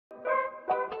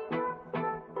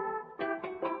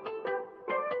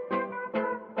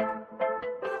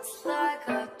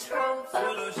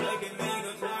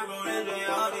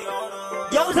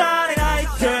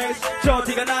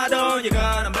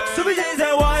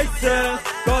화이트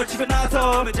걸치고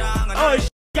나서 매장은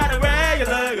시간을 왜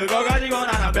열려 그거 가지고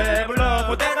나는 배불러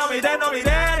못된 놈이 된 놈이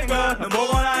되는 건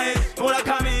뭐거나 해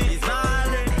무라카미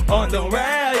On the way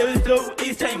I used to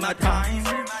stay my time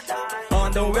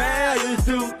On the way I used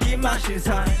to give my shit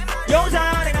time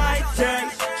용산의 나이트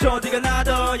쇼디가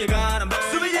나도 예가는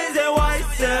수비 인생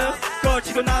화이트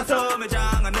걸치고 나서 매장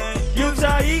안에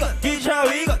육사 이건 기차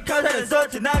이건 가사를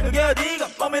썼지 나 그게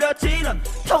어디건 뻔밀었지 넌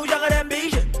통장을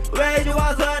앰비션 왜 이제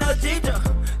와서 너 진짜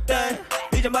때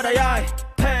이제 말아야 해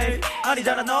Hey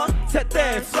아니잖아 넌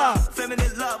새때 flop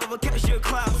Feminine love of a cashier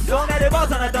clown 동네를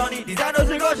벗어나더니 디자이너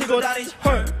옷을 거시고 다니지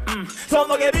her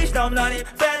손목에 빛이 넘나니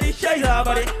팬이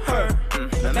쉐이서버린 her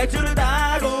맥주를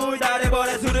따고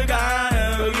달에 술을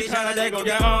가는 귀찮아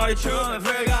제국의 머리 춤은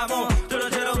풀가모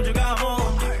뚫어채로 움직가모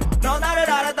너 나를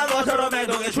알았던 것처럼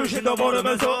해동의 출신도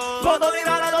모르면서 번돈이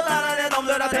많아도 나란의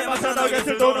놈들한테 막상 너게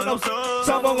쓸 돈은 없어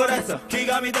성공을 했어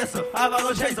귀감이 됐어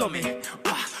아바도 chase on me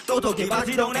와 똑똑히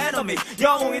바지 동네 놈이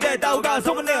영웅이 됐다고 가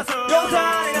소문내었어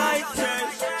용산의 나이트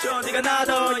쇼디가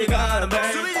나도 예가는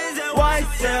배 수빈 인생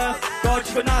화이트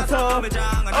걸치고 나서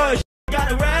매장은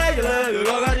시간을 왜 열려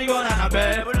그거 가지고 난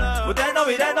배불러 못된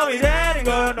놈이 된 놈이 되는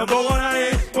건 너 보고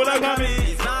나니 무라카미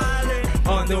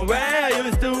On the way I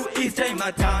used to stay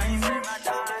my time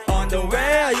On the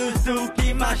way I used to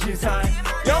give my shit time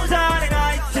용산의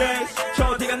나이트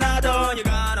쇼디가 나도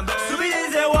예가는 배 수빈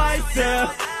인생 화이트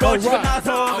걸치고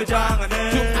나서 매장은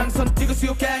중앙선 뛰고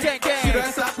수욕해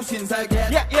싫어해서 아프 신살게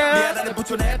미안하네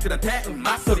부촌 애들한테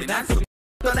음악소리 난 소리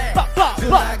떠내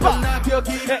그날 나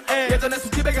기억이 예전에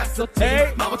술집에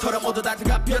갔었지 마법처럼 모두 다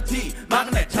지갑이었지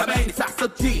막내 자매인이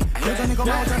쌌었지 여전히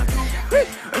고마워잖아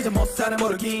이제 못사는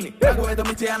모르기니 라고 해도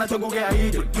믿지 않아 전국의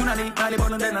아이들 유난히 많이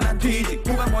버는데 난 안 뒤지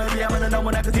구강모에 비하면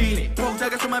너무나 크지니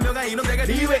공작의 수만 명가 이놈들과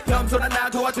 2위 겸손한 나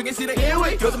도와 중에 시대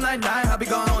 1위 요즘 나의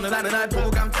합의건 오늘 하는 날 보고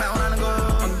감탄하는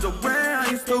건 On the way I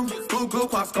used to Google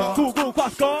Quasco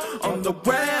On the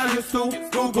way I used to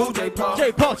Google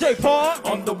J-pop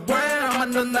On the way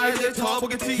맞는 나이들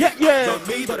쳐보겠지 넌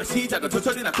믿어라 시작은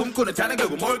조철이나 꿈꾸는 자는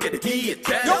결국 멀게 되기에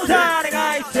용산의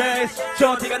나이트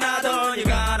쇼티가 나도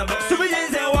예가는 배 수빈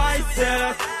인생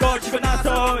화이트 걸치고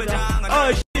나서 매장은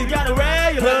시간을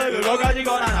왜 열려 그거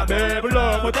가지고 난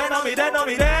배불러 못된 놈이 된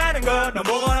놈이 되는 건 넌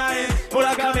보거나 해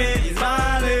무라카미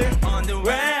smile On the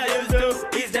way I used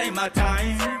to stay my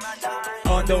time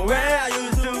On the way I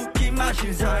used to give my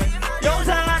shit time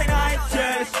용산의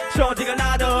나이트 쇼티가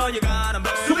나도 예가는 배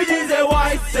수빈 인생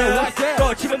화이트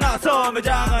걸치고 나서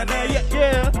매장은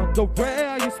On the way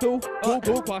I used to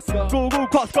Google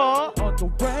Quasco On the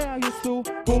way I used to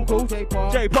Google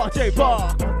J-pop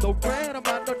On the way 나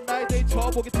만난 나이들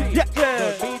쳐보겠지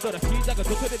널 믿어라 시작은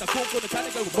도철이나 꿈꾸는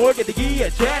자는 결국 몰게 되기에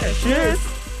Genesis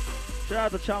Shout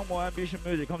out to Changmo Ambition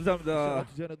Music 감사합니다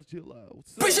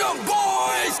Vision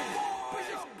Boys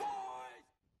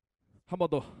한 번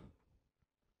더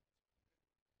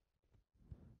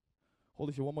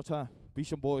Holy shit one more time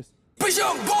Vision Boys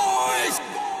Vision Boys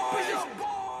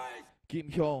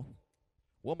김형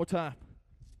one more time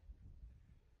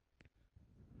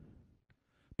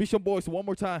Vision Boys one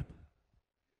more time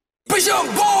Vision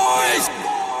Boys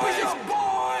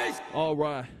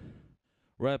Alright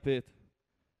Rapid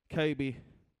KB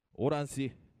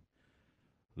오란씨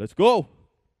Let's go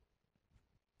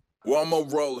One more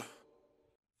roller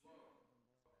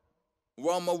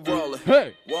One more roller,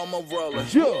 hey, one more roller,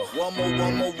 yeah, one more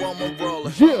roller,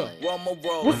 yeah, one more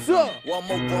roller, what's up? One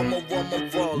more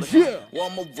roller, yeah,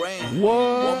 one more rain,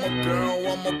 what? One more girl,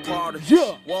 one more party,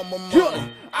 yeah, one more money, yeah.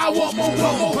 I want more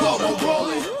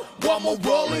rolling, one more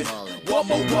rolling,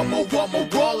 one more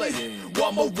rolling,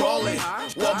 one more rolling,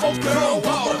 one more girl,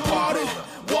 one more party,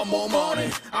 one more money,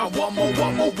 I want more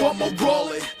rolling,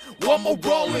 one more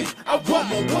rolling, I want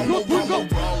more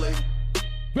rolling.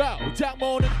 Bro,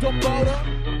 장모는 돈 벌어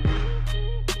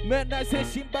맨날 새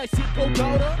신발 신고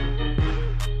걸어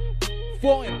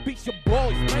For Ambition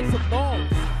Boys, make some noise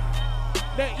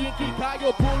내 인기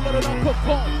가요 불러를 넣고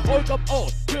콘 올검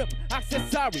옷, 금,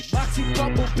 액세서리 마치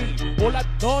범부비 올라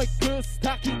너의 그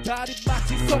스타킹 다리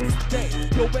마치 송스테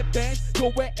교회 밴드,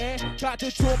 교회에 가득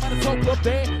많은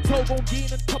성급해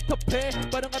소공기는 텁텁해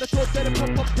반응하다 쫓대는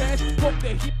퍽퍽해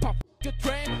공대 힙합 그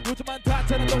트렌드 요즘만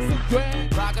다처럼 동승괴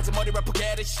바가지 머리 래퍼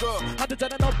get it sure 한두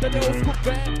잔은 없다네 오스쿠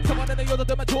밴 상관에는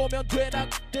여자들만 좋으면 돼 난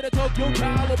때려 더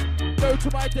교칼로 널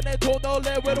춤할 때내 돈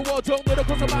원래 외로워 정리를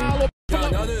고서 말로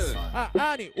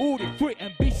아니 우리 free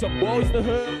ambition boys in the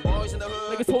hood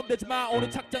내게 손대지 마 오늘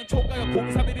착장 총가가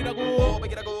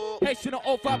 031이라고 해시는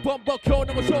오빠 범벅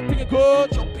켜는 거 쇼핑의 굿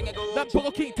난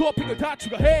버거킹 토핑을 다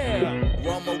추가해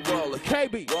One more roller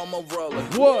KB One more roller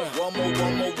What? One more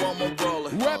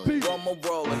roller Rapping One more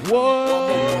roller What?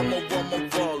 One more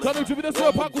roller 다들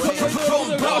준비됐어요? 바꾸서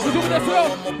여러분들 다 같이 준비됐어요?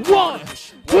 1,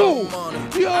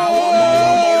 2, yo!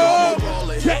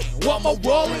 Yeah, one more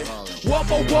rolling One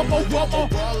more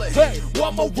Hey,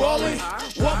 one more rolling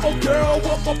One more girl,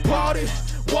 one more party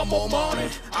One more money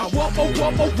I want more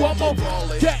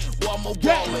Yeah, one more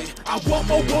rolling I want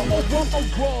more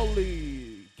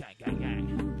rolling Gang, gang, gang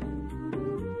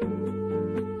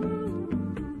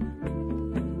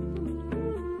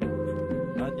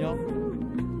안녕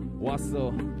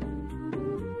왔어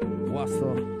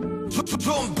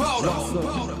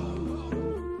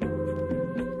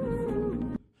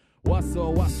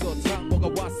장모가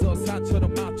왔어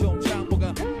산처럼 맛좀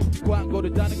장모가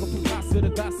광고를 다는 거품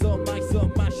가스를 갔어 마이서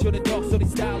마셔는 덕소리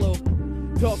스타일로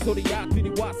덕소리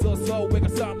아들이 왔어 서웨가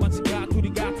쌀만치 가두리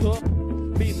같아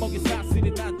민먹이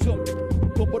사슬이 난좀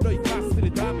돈벌어 이 가스를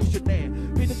다 부셔내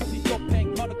믿음까지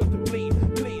쇼팽 하는 것도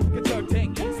clean 그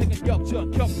절탱 인생은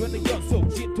역전 격변의 연속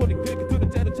진토리 그렇게 두는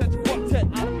대로 찾지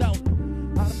꽉찬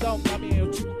아름다운 밤이에요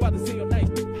축복받으세요 나의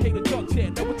헤이는 전체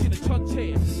넘어지는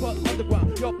천체 But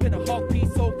underground 옆에는 헉피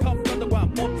So come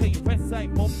underground 못해 회사에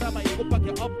몸남아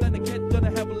이곳밖에 없다는 개전을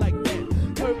have like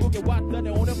that 결국에 왔다네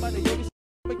오랜만에 여기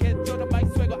개전은 마이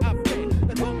swagger 앞에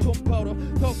난 덕좀 걸어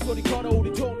덕소리 걸어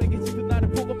우리 종에게 짙은 나를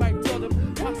보고 말 떠듬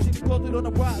확실히 거들어 나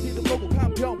와리를 보고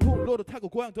강병풍로를 타고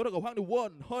고향 돌아가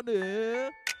황리원 허는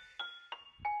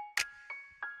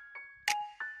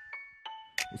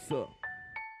What's up?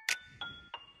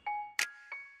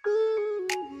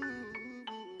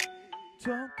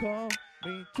 Don't call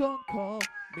me,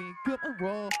 그만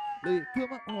roll,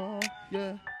 그만 roll,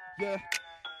 yeah.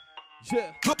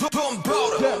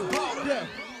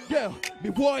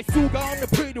 미워할 수가 없는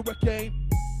pretty rap game.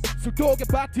 술독에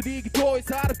박들이 기도에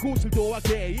사는 구슬도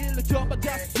하게 1년 전만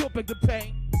자수 수백든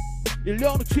pain.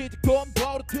 1년 후 취직돈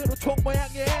벌어 들어 총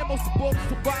모양의 모습 보는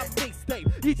소밤 mixtape.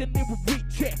 이제 니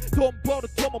위체 돈 벌어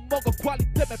돈만 먹어 관리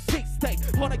때문에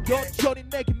픽스테이크. 허나 여전히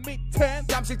내게 밑엔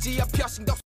잠실지하 표싱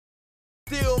덕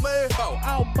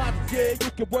아홉 마디에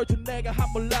 6개월 전 내가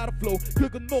한번 라라 flow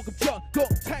그건 녹음 전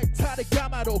탈탈의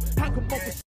가마로 한컵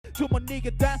먹고 주머니에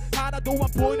단 하나도 안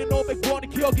보이는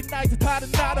 500원이 기억이 나 이제 다른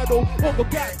나라로 온 것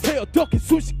같아요 어떻게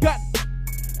순식간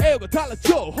에어가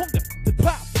달라져 홍대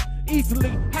팝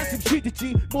easily 한숨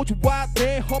쉬듯이 모두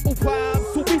와내 허무함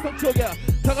소비상처야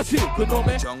다같이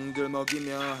그놈의 정들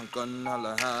먹이며 한건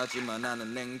할라 하지만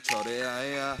나는 냉철해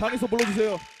아야 방에서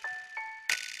불러주세요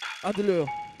안 들려요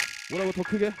뭐라고 더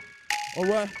크게?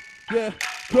 Alright, yeah.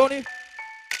 그러니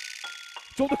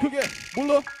좀 더 크게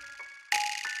불러.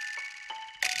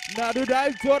 나를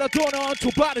알더라도 넌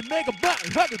초반에 내가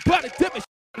망하길 바래 때문에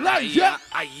라이야.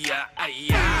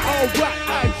 Alright,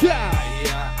 아야.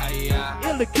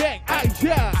 일리갱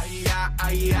아야.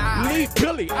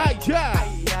 리필리 아야.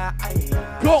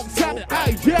 공사는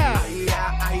아야.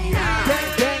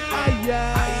 갱갱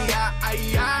아야.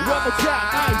 One more time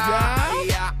아야.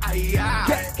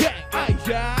 갱갱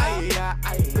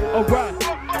Alright.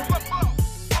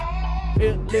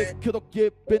 일리켜도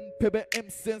기쁜 패배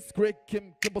임센스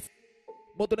그레이킴 김보스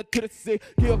모두는 트릭스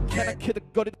기억해나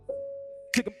키득거리는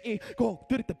지금 이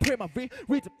곡들이 다 프리마리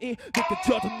리듬이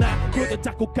느껴져도 나 그저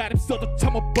자꾸 가림 써도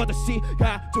참 못 버젓이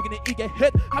가족이는 이게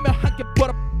힛 하면 한개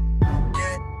벌어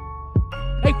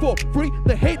A for free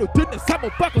내 헤이로 듣는 삶을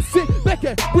바꿔 sit back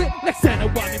and relax and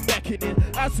I'm making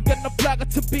it 아수간 너 플라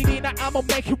같은 비니 나 I'ma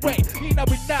make it rain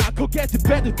이나리 나 거기에서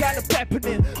밴드 가는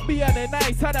래퍼는 미안해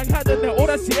나의 사랑하던 내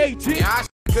오라시 에이지 야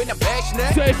그냥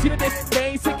배신해 쇠신은 내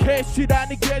인생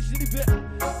캐시라니 개신이 돼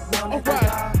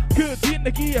Alright 그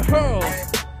뒷내기에 hurl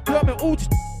그러면 우지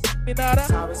니 나라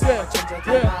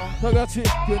다같이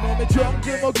그놈의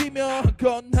정들 먹이며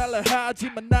한건 할라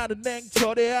하지만 나는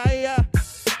냉철해 아야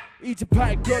이제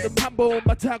발걸음 한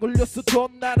번만 다 걸렸어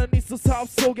돈 나는 있어 사업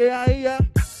속에 아이야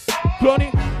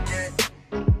그러니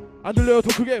안 들려요 더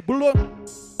크게 물론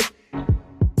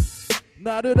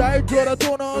나를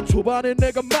알더라도 넌 초반에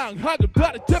내가 망하길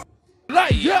바래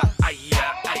라이야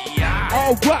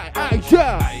Alright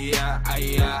아이야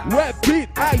Rap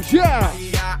beat 아이야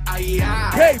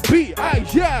KB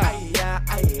아이야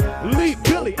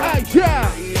리필리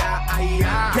아이야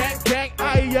갱갱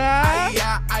아이야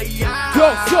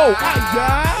덕소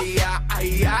아이야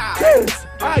키스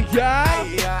아이야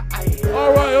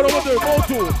Alright 여러분들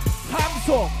모두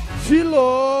함성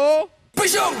질러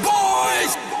Push up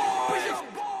boys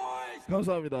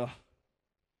감사합니다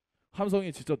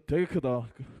함성이 진짜 되게 크다.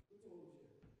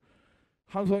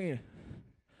 함성이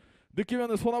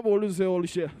느끼면은 손 한번 올려주세요,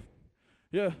 올리씨.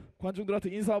 예, 관중들한테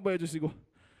인사 한번 해주시고.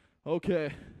 오케이.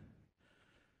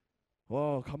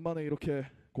 와, 간만에 이렇게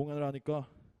공연을 하니까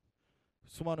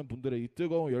수많은 분들의 이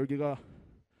뜨거운 열기가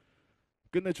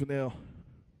끝내주네요.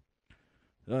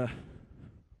 예.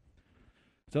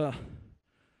 자,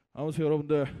 아무튼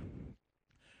여러분들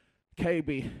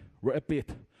KB 랩빗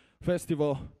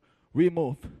페스티벌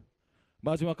리무브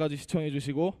마지막까지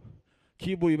시청해주시고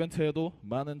기부 이벤트에도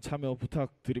많은 참여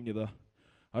부탁드립니다.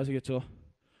 아시겠죠?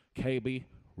 KB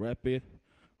랩빗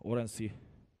오란씨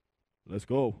Let's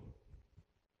go.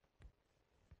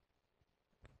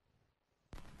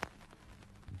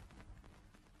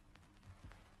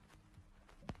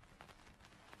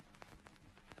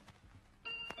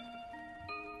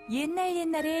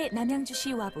 옛날에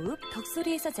남양주시 와북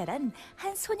덕소리에서 자란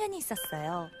한 소년이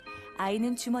있었어요.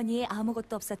 아이는 주머니에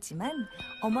아무것도 없었지만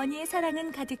어머니의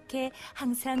사랑은 가득해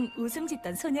항상 웃음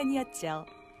짓던 소년이었죠.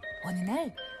 어느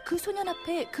날 그 소년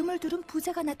앞에 금을 두른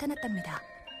부자가 나타났답니다.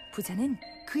 부자는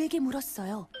그에게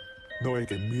물었어요.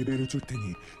 너에게 미래를 줄 테니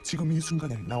지금 이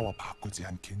순간에 나와 바꾸지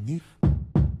않겠니?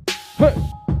 헤이!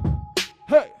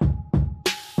 헤이!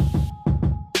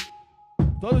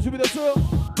 다들 준비됐어요?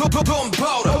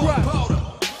 Alright!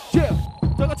 Yeah!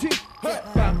 다 같이!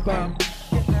 빰빰!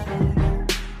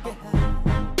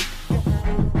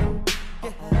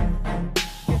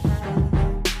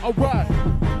 Alright!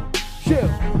 Yeah!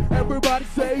 Everybody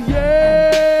say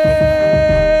yeah!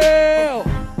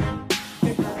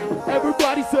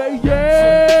 Everybody say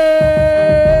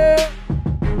yeah!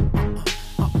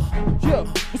 Yeah!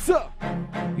 What's up?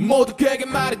 모두에게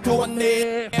말이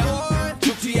도왔네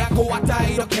죽지 않고 왔다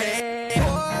이렇게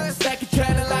새끼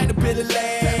채널 라인을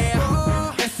빌릴래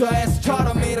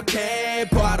SOS처럼 이렇게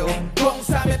바로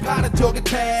 03의 파란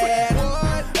조개태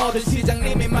어른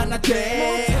시장님이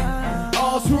만났대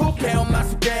어수룩해 엄마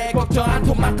속에 걱정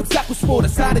않도만큼 쌓고 스포를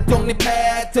살이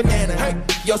독립했다면은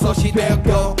 6시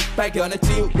되었고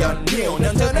발견했지 우연히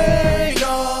 5년 전에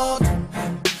넌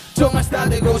정말 스타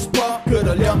되고 싶어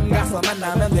그러려면 가서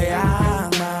만나면 돼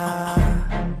아마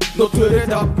노트를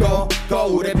덮고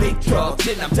거울에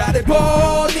비춰진 남자를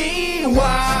보니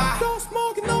와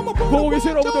보고 계신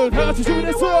여러분들 다 같이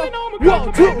준비됐어요? 1, 2,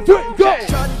 3, go!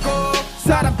 전국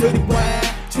사람들이 왜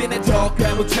친해져 그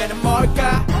무채는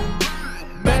뭘까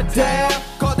메테오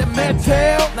거대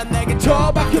메테오 난 내게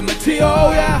처박힌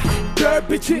메테오야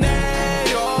별빛이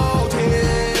내려오지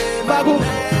마구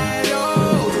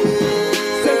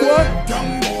Say what?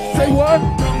 Say what?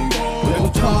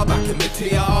 그리고 처박힌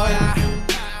메테오야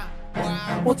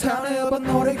못하는 여번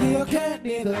노래 기억해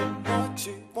니들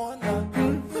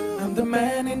I'm the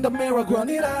man in the mirror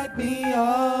권이 light me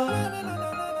up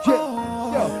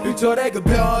 1절의 그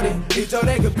별이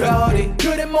 2절의 그 별이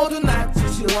그래 모두 낫지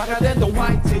실화가 된 the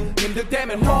white 힘들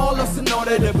때면 홀로 쓴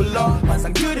노래를 불러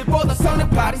항상 그리보다 선의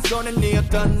파리 손에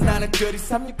니었던 나는 그리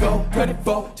 365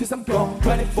 24 730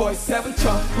 24/7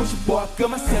 1095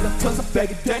 그만 새로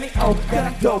 1400이 되니 oh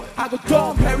그랑도 하고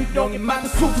돈 페리용이 많은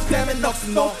수수 때문에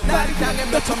넋이 너 날이 당해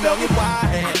몇천 명이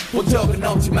와해 본 적은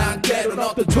없지만 때론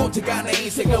어떤 존재가 내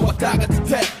인생을 왔다 갔을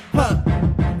때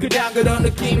그냥 그런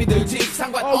느낌이 들지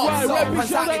상관없어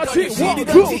환상이 더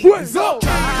현실이든지 사람들이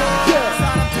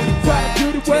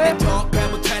왜 더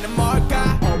못하는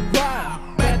뭘까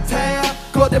메테오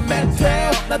거대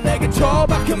메테오 난 내게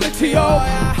처박힌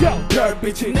메테오야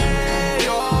별빛이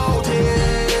내려오지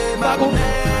마구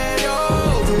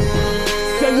내려오지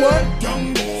Say what?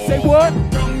 Say what?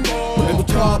 그래도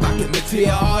처박힌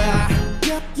메테오야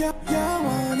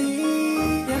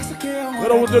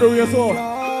여러분들을 위해서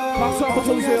박수 한번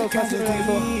쳐주세요. 자신을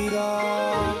위해서.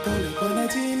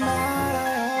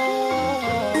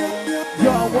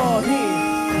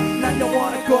 영원히 난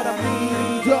영원할 거라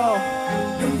믿어.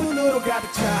 흥분으로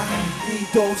가득 차 이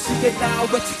도시에 나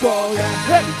외치고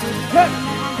Hey, hey,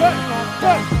 hey,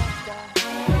 hey,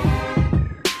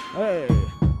 hey.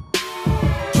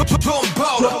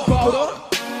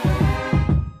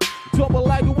 Don't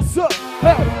like it, what's up?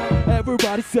 Hey,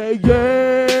 everybody say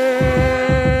yeah.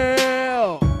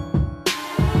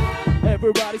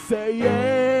 Everybody say yeah.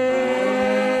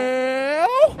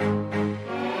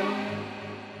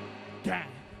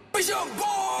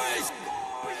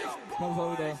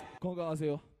 감사합니다.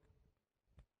 건강하세요.